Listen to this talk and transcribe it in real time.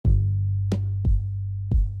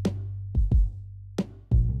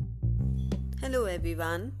Hello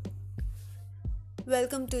everyone,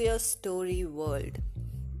 welcome to your story world.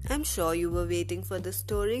 I'm sure you were waiting for the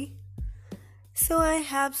story. So I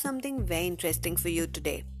have something very interesting for you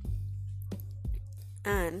today.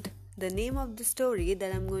 And the name of the story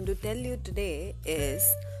that I'm going to tell you today is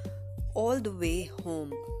All the Way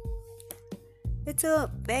Home. It's a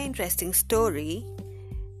very interesting story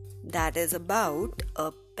that is about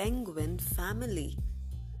a penguin family.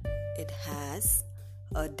 It has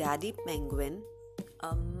a daddy penguin,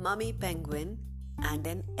 a mummy penguin, and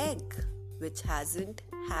an egg which hasn't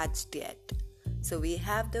hatched yet. So we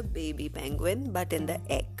have the baby penguin but in the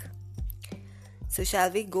egg. So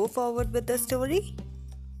shall we go forward with the story?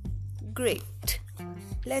 Great.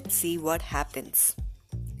 Let's see what happens.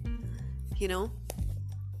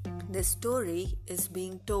 The story is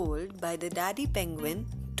being told by the daddy penguin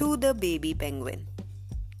to the baby penguin.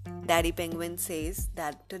 Daddy penguin says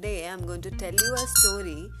that today I'm going to tell you a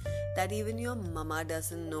story that even your mama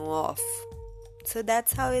doesn't know of. So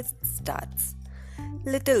that's how it starts.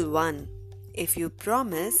 Little one, if you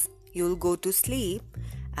promise you'll go to sleep,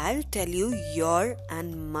 I'll tell you your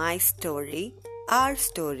and my story, our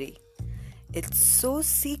story. It's so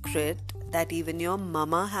secret that even your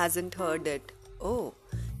mama hasn't heard it. Oh,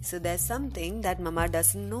 so there's something that mama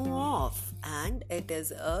doesn't know of, and it is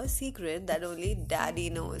a secret that only daddy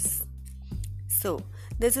knows. So,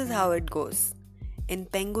 this is how it goes. In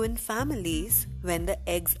penguin families, when the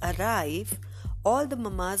eggs arrive, all the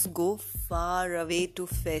mamas go far away to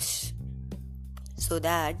fish so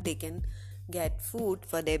that they can get food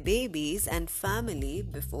for their babies and family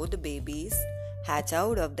before the babies hatch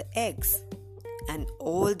out of the eggs. And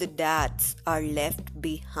all the dads are left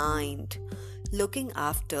behind looking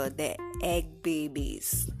after their egg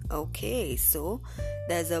babies. Okay, so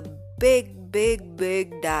there's a big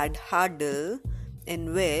dad huddle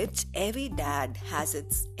in which every dad has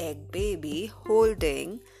its egg baby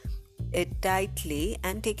holding it tightly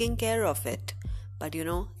and taking care of it. But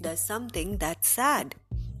there's something that's sad.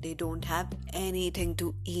 They don't have anything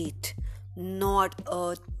to eat. Not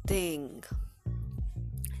a thing.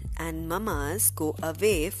 And mamas go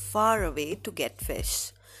away, far away to get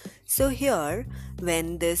fish. So here,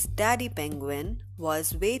 when this daddy penguin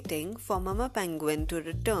was waiting for mama penguin to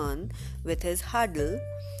return with his huddle,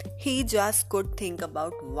 he just could think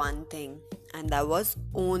about one thing, and that was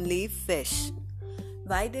only fish.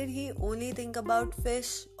 Why did he only think about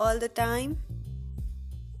fish all the time?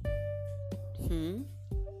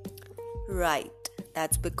 Right,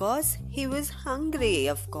 that's because he was hungry,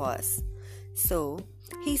 of course. So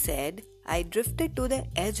he said, I drifted to the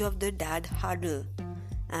edge of the dad huddle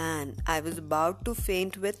and I was about to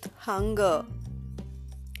faint with hunger.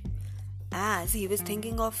 As he was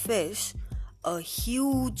thinking of fish, a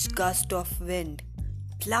huge gust of wind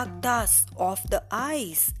plucked us off the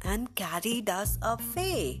ice and carried us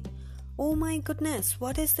away. Oh my goodness,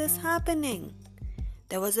 what is this happening?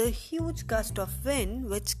 There was a huge gust of wind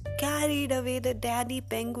which carried away the daddy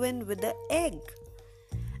penguin with the egg.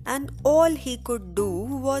 And all he could do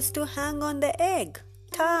was to hang on the egg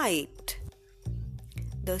tight.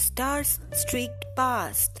 The stars streaked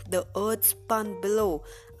past, the earth spun below,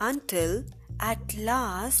 until at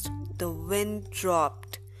last the wind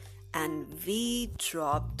dropped and we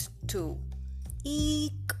dropped too.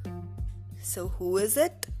 Eek! So who is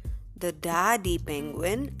it? The daddy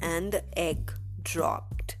penguin and the egg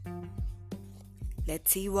dropped.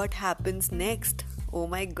 Let's see what happens next. Oh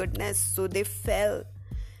my goodness, so they fell.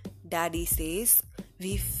 Daddy says,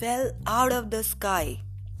 we fell out of the sky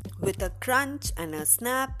with a crunch and a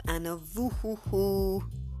snap and a woo-hoo-hoo.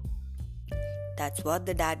 That's what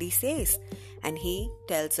the daddy says. And he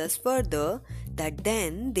tells us further that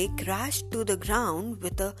then they crashed to the ground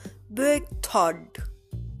with a big thud.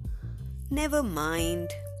 Never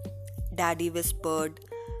mind, Daddy whispered,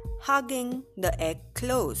 hugging the egg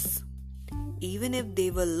close. Even if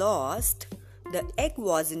they were lost, the egg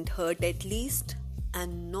wasn't hurt at least,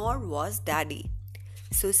 and nor was Daddy.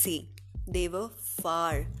 So see, they were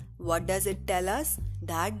far. What does it tell us?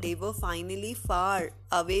 That they were finally far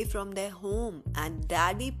away from their home, and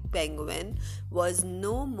Daddy Penguin was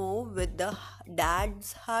no more with the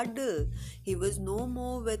dad's huddle. He was no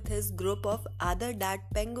more with his group of other dad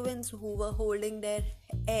penguins who were holding their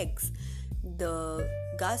eggs. The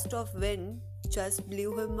gust of wind just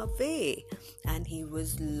blew him away and he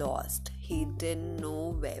was lost. He didn't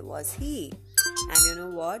know where was he. And you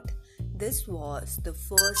know what? This was the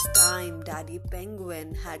first time Daddy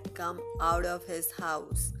Penguin had come out of his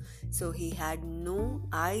house. So he had no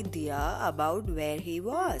idea about where he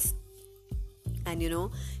was. And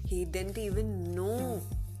he didn't even know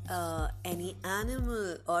any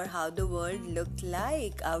animal or how the world looked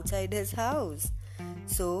like outside his house.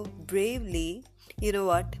 So bravely, you know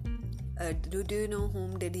what? Do you know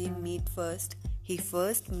whom did he meet first? He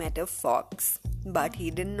first met a fox, but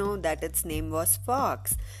he didn't know that its name was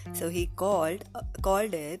Fox. So he called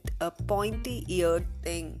it a pointy-eared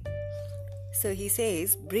thing. So he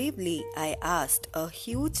says, bravely I asked a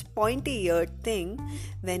huge pointy-eared thing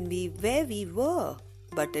where we were,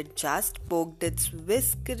 but it just poked its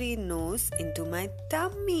whiskery nose into my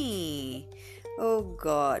tummy. Oh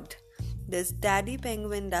God, this daddy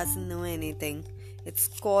penguin doesn't know anything. It's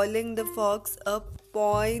calling the fox a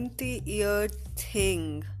pointy-eared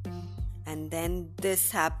thing. And then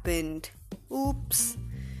this happened. Oops.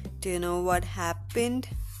 Do you know what happened?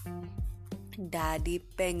 Daddy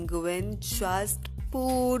penguin just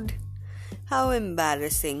pooed. How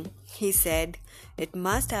embarrassing. He said, it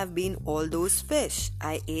must have been all those fish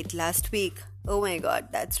I ate last week. Oh my God,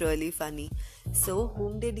 that's really funny. So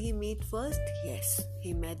whom did he meet first? Yes,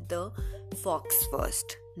 he met the fox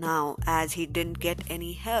first. Now, as he didn't get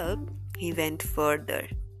any help, he went further.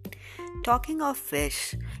 Talking of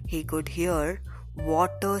fish, he could hear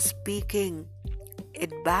water speaking.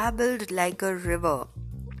 It babbled like a river.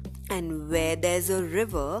 And where there's a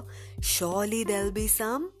river, surely there'll be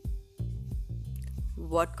some.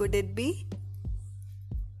 What could it be?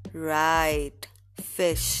 Right,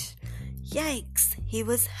 fish. Yikes, he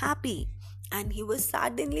was happy. And he was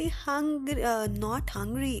suddenly not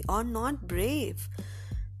hungry or not brave,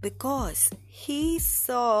 because he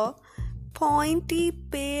saw pointy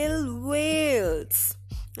pale whales.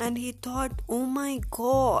 And he thought, oh my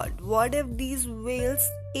God, what if these whales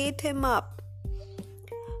ate him up?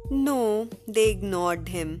 No, they ignored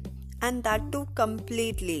him, and that too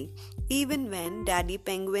completely. Even when Daddy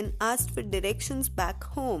Penguin asked for directions back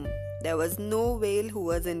home, there was no whale who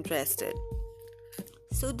was interested.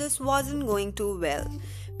 So this wasn't going too well,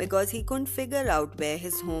 because he couldn't figure out where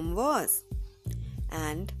his home was.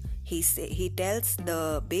 And he tells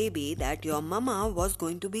the baby that your mama was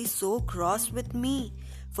going to be so cross with me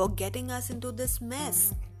for getting us into this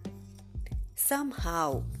mess.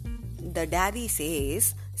 Somehow, the daddy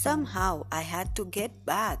says, somehow I had to get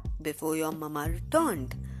back before your mama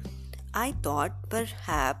returned. I thought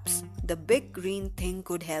perhaps the big green thing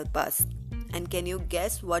could help us. And can you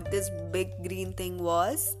guess what this big green thing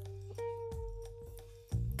was?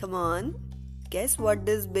 Come on, guess what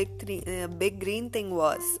this big green thing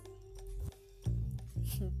was.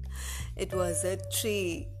 It was a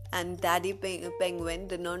tree. And Daddy Penguin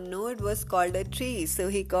did not know it was called a tree, so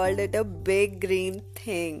he called it a big green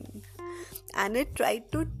thing. And it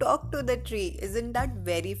tried to talk to the tree. Isn't that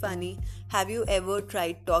very funny? Have you ever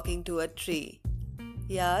tried talking to a tree?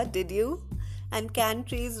 Yeah, did you? And can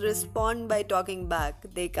trees respond by talking back?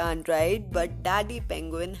 They can't, right? But Daddy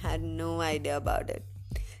Penguin had no idea about it.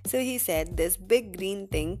 So he said this big green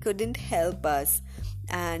thing couldn't help us.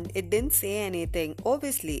 And it didn't say anything.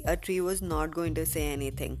 Obviously, a tree was not going to say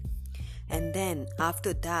anything. And then,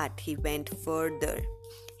 after that, he went further.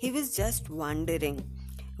 He was just wondering,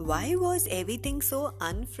 why was everything so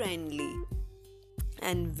unfriendly?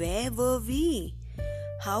 And where were we?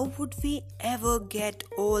 How would we ever get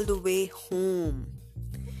all the way home?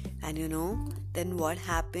 And then what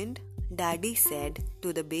happened? Daddy said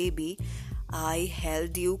to the baby, I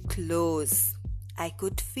held you close. I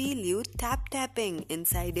could feel you tap-tapping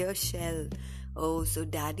inside your shell. Oh, so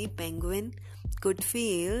Daddy Penguin could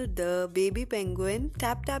feel the baby penguin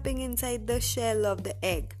tap-tapping inside the shell of the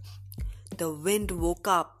egg. The wind woke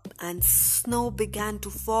up and snow began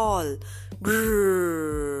to fall.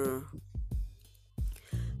 Brrr.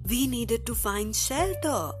 We needed to find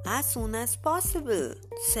shelter as soon as possible,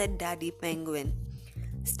 said Daddy Penguin.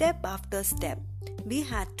 Step after step, we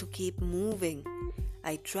had to keep moving.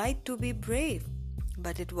 I tried to be brave,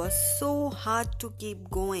 but it was so hard to keep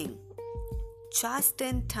going. Just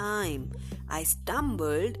in time, I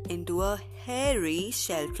stumbled into a hairy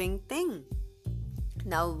sheltering thing.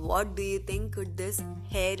 Now, what do you think could this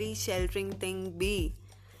hairy sheltering thing be?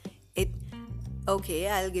 Okay,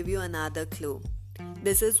 I'll give you another clue.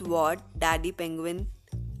 This is what Daddy Penguin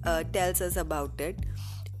tells us about it.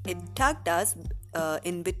 It tucked us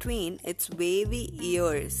in between its wavy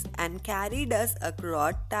ears and carried us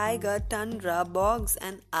across taiga, tundra, bogs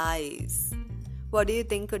and ice. What do you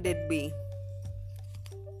think could it be?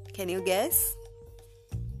 Can you guess?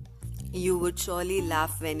 You would surely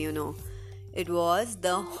laugh when you know. It was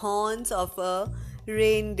the horns of a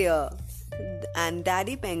reindeer, and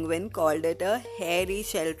Daddy Penguin called it a hairy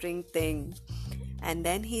sheltering thing. And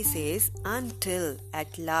then he says, until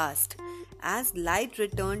at last, as light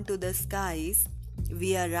returned to the skies,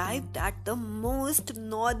 We arrived at the most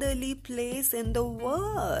northerly place in the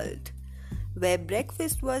world, where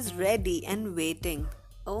breakfast was ready and waiting.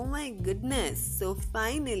 Oh my goodness! So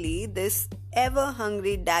finally, this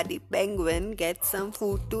ever-hungry daddy penguin gets some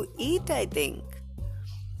food to eat, I think.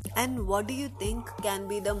 And what do you think can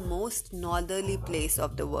be the most northerly place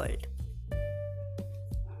of the world?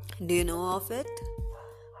 Do you know of it?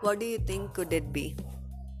 What do you think could it be?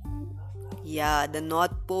 Yeah, the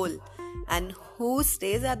North Pole. And who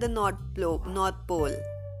stays at the North Pole?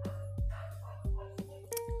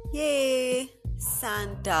 Yay!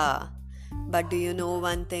 Santa. But do you know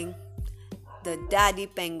one thing? The daddy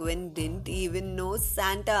penguin didn't even know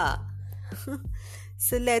Santa.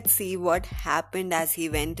 So let's see what happened as he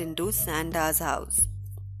went into Santa's house.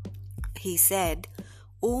 He said,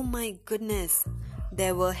 "Oh my goodness,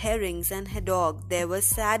 there were herrings and haddock, there were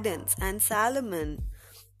sardines and salmon,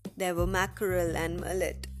 there were mackerel and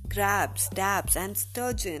mullet, crabs, dabs and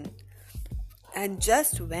sturgeon. And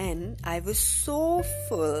just when I was so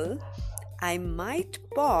full, I might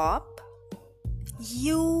pop,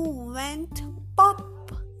 you went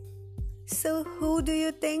pop." So who do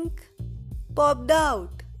you think popped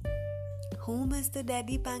out? Whom is the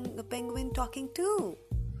daddy penguin talking to?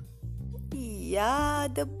 Yeah,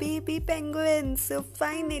 the baby penguin. So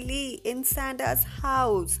finally, in Santa's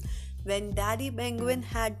house, when daddy penguin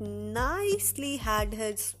had nicely had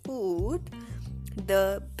his food,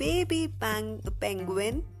 the baby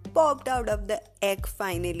penguin popped out of the egg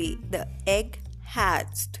finally. The egg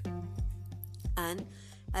hatched. And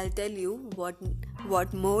I'll tell you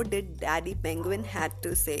what more did daddy penguin had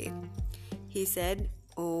to say. He said,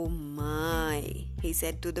 "Oh my," he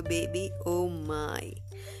said to the baby, "Oh my,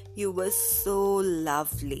 you were so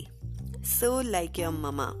lovely, so like your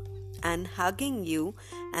mama, and hugging you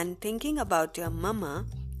and thinking about your mama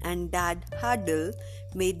and dad huddle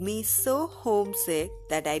made me so homesick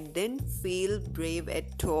that I didn't feel brave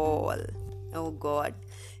at all." Oh God.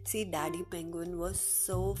 See, daddy penguin was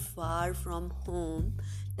so far from home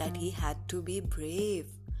that he had to be brave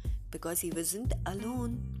because he wasn't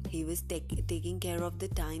alone. He was taking care of the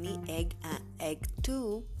tiny egg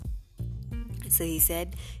too. So he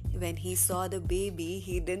said when he saw the baby,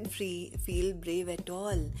 he didn't feel brave at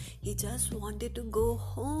all. He just wanted to go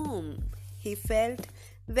home. He felt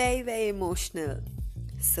very, very emotional.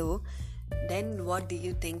 So then what do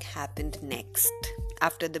you think happened next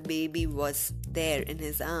after the baby was there in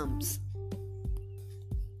his arms?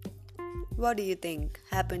 What do you think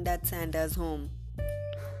happened at Santa's home?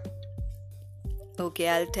 Okay,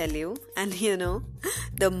 I'll tell you. And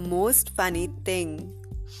the most funny thing,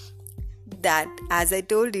 that as I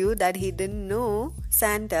told you that he didn't know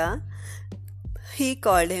Santa, he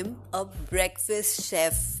called him a breakfast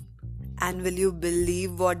chef. And will you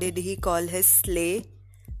believe what did he call his sleigh?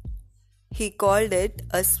 He called it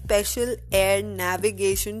a Special Air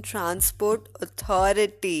Navigation Transport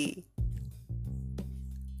Authority.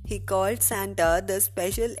 He called Santa the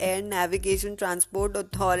Special Air Navigation Transport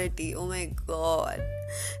Authority. Oh my God.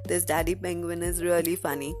 This daddy penguin is really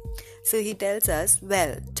funny. So he tells us,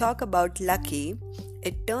 well, talk about lucky.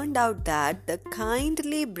 It turned out that the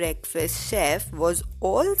kindly breakfast chef was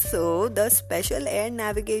also the Special Air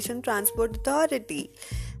Navigation Transport Authority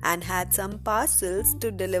and had some parcels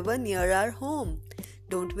to deliver near our home.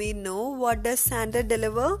 Don't we know what does Santa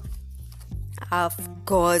deliver? Of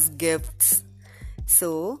course, gifts.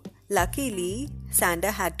 So, luckily, Santa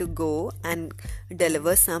had to go and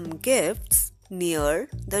deliver some gifts near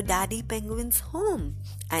the daddy penguin's home,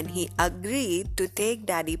 and he agreed to take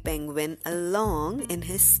daddy penguin along in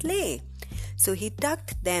his sleigh. So he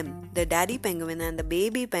tucked them, the daddy penguin and the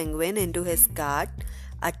baby penguin, into his cart,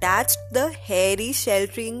 attached the hairy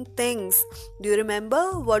sheltering things. Do you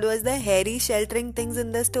remember what was the hairy sheltering things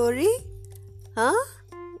in the story? Huh?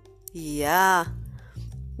 Yeah,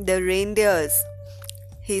 the reindeers.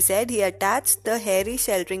 He said he attached the hairy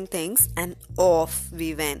sheltering things and off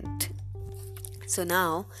we went. So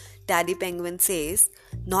now Daddy Penguin says,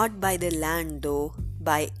 not by the land though,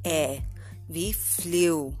 by air. We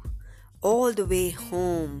flew all the way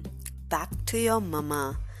home, back to your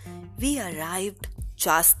mama. We arrived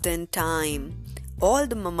just in time. All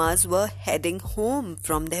the mamas were heading home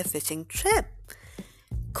from their fishing trip.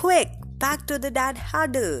 Quick, back to the dad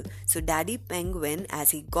huddle. So Daddy Penguin,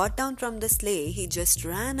 as he got down from the sleigh, he just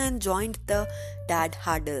ran and joined the dad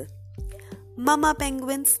huddle. Mama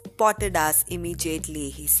Penguin spotted us immediately,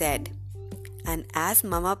 he said. And as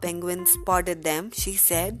Mama Penguin spotted them, she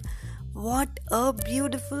said, "What a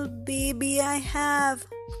beautiful baby I have.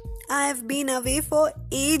 I've been away for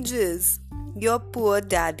ages. Your poor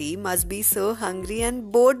daddy must be so hungry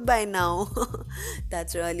and bored by now.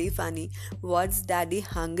 That's really funny. Was daddy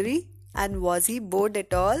hungry? And was he bored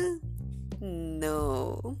at all?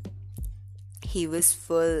 No. He was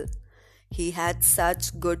full. He had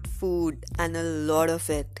such good food and a lot of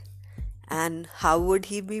it. And how would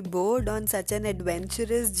he be bored on such an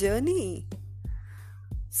adventurous journey?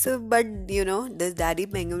 So, but this daddy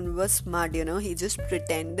penguin was smart, he just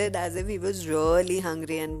pretended as if he was really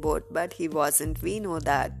hungry and bored, but he wasn't. We know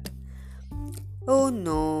that. Oh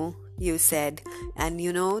no, you said. And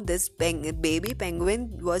this baby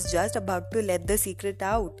penguin was just about to let the secret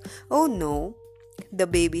out. Oh no, the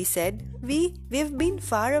baby said. We've been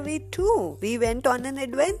far away too. We went on an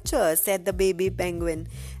adventure, said the baby penguin.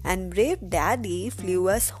 And brave daddy flew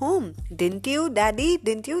us home. Didn't you, daddy?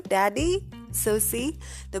 Didn't you, daddy? So see,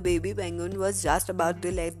 the baby penguin was just about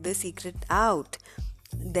to let the secret out.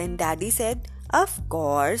 Then daddy said, of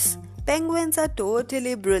course, penguins are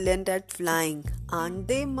totally brilliant at flying, aren't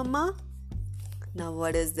they, mama? Now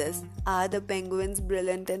what is this? Are the penguins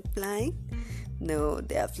brilliant at flying? No,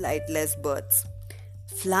 they are flightless birds.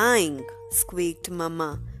 Flying, squeaked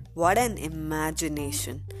mama. What an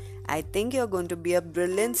imagination. I think you're going to be a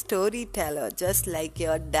brilliant storyteller, just like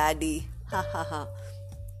your daddy. Ha ha ha.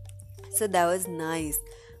 So that was nice.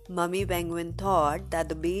 Mummy penguin thought that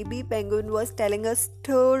the baby penguin was telling a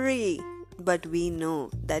story. But we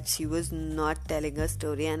know that she was not telling a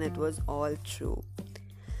story and it was all true.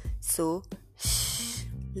 So, shh,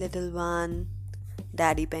 little one,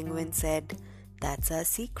 Daddy Penguin said, that's our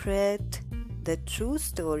secret. The true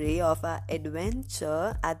story of our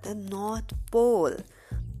adventure at the North Pole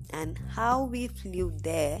and how we flew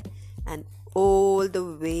there and all the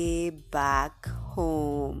way back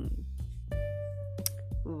home.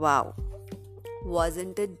 Wow,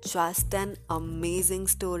 wasn't it just an amazing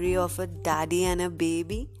story of a daddy and a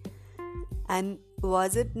baby? And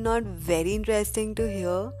was it not very interesting to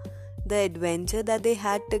hear the adventure that they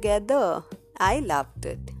had together? I loved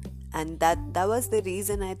it. And that was the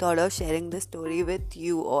reason I thought of sharing the story with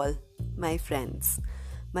you all, my friends,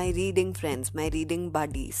 my reading friends, my reading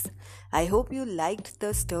buddies. I hope you liked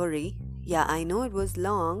the story. Yeah, I know it was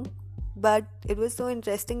long, but it was so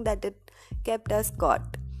interesting that it kept us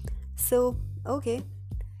caught. So, okay,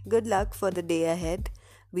 good luck for the day ahead.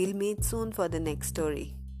 We'll meet soon for the next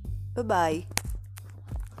story. Bye-bye.